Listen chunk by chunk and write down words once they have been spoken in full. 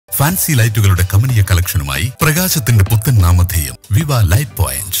Fancy ലൈറ്റുകളുടെ കമനീയ കളക്ഷനുമായി പ്രകാശത്തിന്റെ പുത്തൻ നാമധേയം വിവ light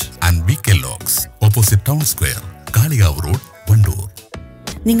point and VK locks, opposite town square, Kalikavu road, Wandoor.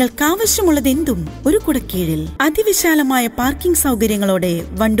 നിങ്ങൾക്കാവശ്യമുള്ളതെന്തും ഒരു കുടക്കീഴിൽ അതിവിശാലമായ പാർക്കിംഗ് സൗകര്യങ്ങളോടെ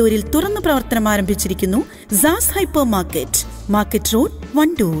വണ്ടൂരിൽ തുറന്നു പ്രവർത്തനം ആരംഭിച്ചിരിക്കുന്നു സാസ് hyper market, market road,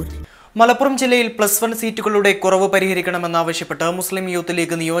 Wandoor. Malappuram ജില്ലയിൽ +1 സീറ്റുകളുടെ കുറവ് പരിഹരിക്കണമെന്നാവശ്യപ്പെട്ട് മുസ്ലിം യൂത്ത്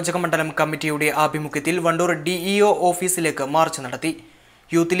ലീഗ് നിയോജക മണ്ഡലം കമ്മിറ്റിയുടെ ആഭിമുഖ്യത്തിൽ വണ്ടൂർ DEO ഓഫീസിലേക്ക് മാർച്ച് നടത്തി.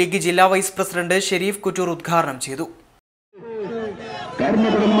 യൂത്ത് ലീഗ് ജില്ലാ വൈസ് പ്രസിഡന്റ് ഷെരീഫ് കുറ്റൂർ ഉദ്ഘാടനം ചെയ്തു.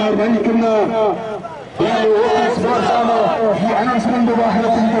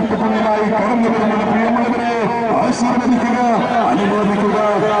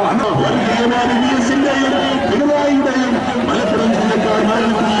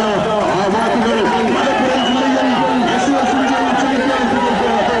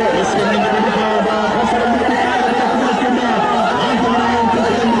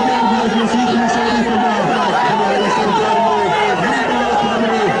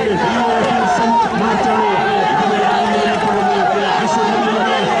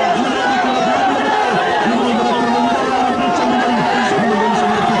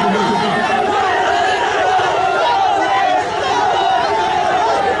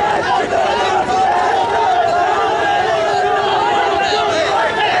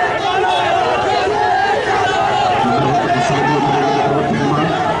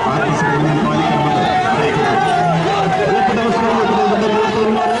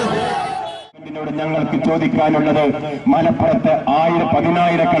 ഞങ്ങൾക്ക് ചോദിക്കാനുള്ളത്, മലപ്പുറത്ത്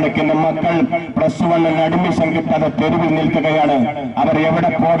 10,000-10,000 മക്കൾ +1 അഡ്മിഷൻ കിട്ടാതെ തെരുവിൽ നിൽക്കുകയാണ്. അവർ എവിടെ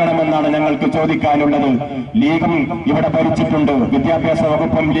പോകണമെന്നാണ് ഞങ്ങൾക്ക് ചോദിക്കാനുള്ളത്. ലീഗും ഇവിടെ ഭരിച്ചിട്ടുണ്ട്, വിദ്യാഭ്യാസ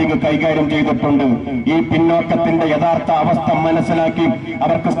വകുപ്പും ലീഗ് കൈകാര്യം ചെയ്തിട്ടുണ്ട്. ഈ പിന്നോക്കത്തിന്റെ യഥാർത്ഥ അവസ്ഥ മനസ്സിലാക്കി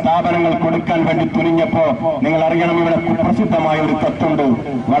അവർക്ക് സ്ഥാപനങ്ങൾ കൊടുക്കാൻ വേണ്ടി തുനിഞ്ഞപ്പോ നിങ്ങൾ അറിയണം, ഇവിടെ കുപ്രസിദ്ധമായ ഒരു കത്തുണ്ട്,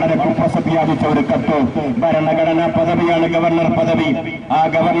 വളരെ കുപ്രസിദ്ധിയാദിച്ച ഒരു കത്ത്. ഭരണഘടനാ പദവിയാണ് ഗവർണർ പദവി. ആ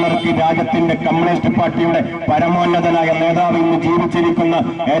ഗവർണർക്ക് രാജ്യത്തിന്റെ കമ്മ്യൂണിസ്റ്റ് പാർട്ടിയുടെ പരമോന്നതനായ നേതാവ് ഇന്ന് ജീവിച്ചിരിക്കുന്ന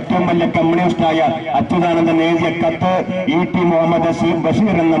ഏറ്റവും വലിയ കമ്മ്യൂണിസ്റ്റായ അച്യുതാനന്ദൻ എഴുതിയ കത്ത് ET മുഹമ്മദ്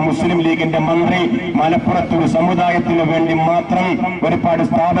ബഷീർ എന്ന മുസ്ലിം ലീഗിന്റെ മന്ത്രി മലപ്പുറത്ത് ഒരു സമുദായത്തിന് വേണ്ടി മാത്രം ഒരുപാട്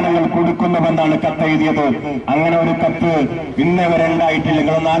സ്ഥാപനങ്ങൾ കൊടുക്കുന്നുവെന്നാണ് കത്ത് എഴുതിയത്. അങ്ങനെ ഒരു കത്ത് ഇന്നേ വരെ ഉണ്ടായിട്ടില്ല.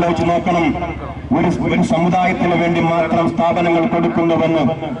 നിങ്ങളൊന്ന് ആലോചിച്ച് നോക്കണം, ഒരു സമുദായത്തിന് വേണ്ടി മാത്രം സ്ഥാപനങ്ങൾ കൊടുക്കുന്നുവെന്ന്.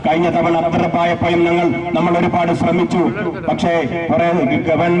 കഴിഞ്ഞ തവണ അത്രപ്പായപ്പോഴും നമ്മൾ ഒരുപാട് ശ്രമിച്ചു. പക്ഷേ കുറെ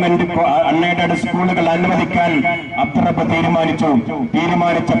ഗവൺമെന്റ് അൺഎയ്ഡഡ് സ്കൂളുകൾ അനുവദിക്കാൻ അത്രപ്പ്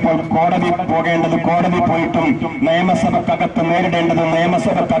തീരുമാനിച്ചപ്പോൾ കോടതി പോകേണ്ടത് കോടതി പോയിട്ടും നിയമസഭക്കകത്ത് നേരിടേണ്ടത്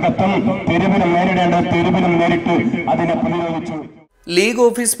നിയമസഭക്കകത്തും തെരുവിലും നേരിടേണ്ടത് തെരുവിലും നേരിട്ട് അതിനെ പ്രതിരോധിച്ചു. ലീഗ്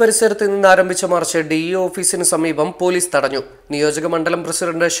ഓഫീസ് പരിസരത്ത് നിന്ന് ആരംഭിച്ച മാർച്ച് DEO ഓഫീസിന് സമീപം പോലീസ് തടഞ്ഞു. നിയോജക മണ്ഡലം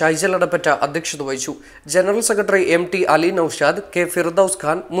പ്രസിഡന്റ് ഷൈജൽ അടപ്പറ്റ അധ്യക്ഷത വഹിച്ചു. General secretary MT Ali Naushad, K Firdous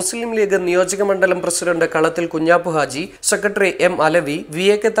Khan, മുസ്ലിം ലീഗ് നിയോജക മണ്ഡലം പ്രസിഡന്റ് കളത്തിൽ Kunjappu Haji, secretary M Alavi,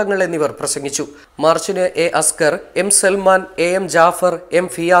 VAK തങ്ങൾ എന്നിവർ പ്രസംഗിച്ചു. മാർച്ചിന് A Askar, M Salman, AM Jafar, M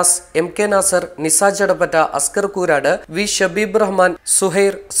Fiyas, MK Nasar, Nisaj Adappatta, Askar Koorad, V Shabeeb Rahman,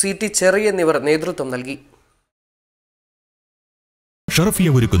 Suhair, CT cherry എന്നിവർ നേതൃത്വം നൽകി. ഷർഫിയ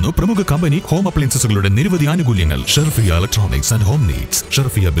ഒരുക്കുന്നു പ്രമുഖ കമ്പനി ഹോം അപ്ലയൻസസുകളുടെ നിരവധി ആനുകൂല്യങ്ങൾ. Sharfiya electronics and home needs,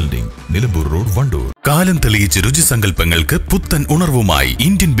 Sharfiya building, Nilambur road, Wandoor. കാലം തെളിയിച്ച രുചിസങ്കല്പങ്ങൾക്ക് പുത്തൻ ഉണർവുമായി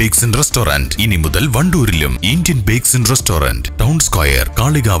ഇന്ത്യൻ ബേക്സ് ആൻഡ് റെസ്റ്റോറന്റ് ഇനി മുതൽ വണ്ടൂരിലും. Indian bakes and restaurant, town square,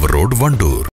 Kalikavu road, Wandoor.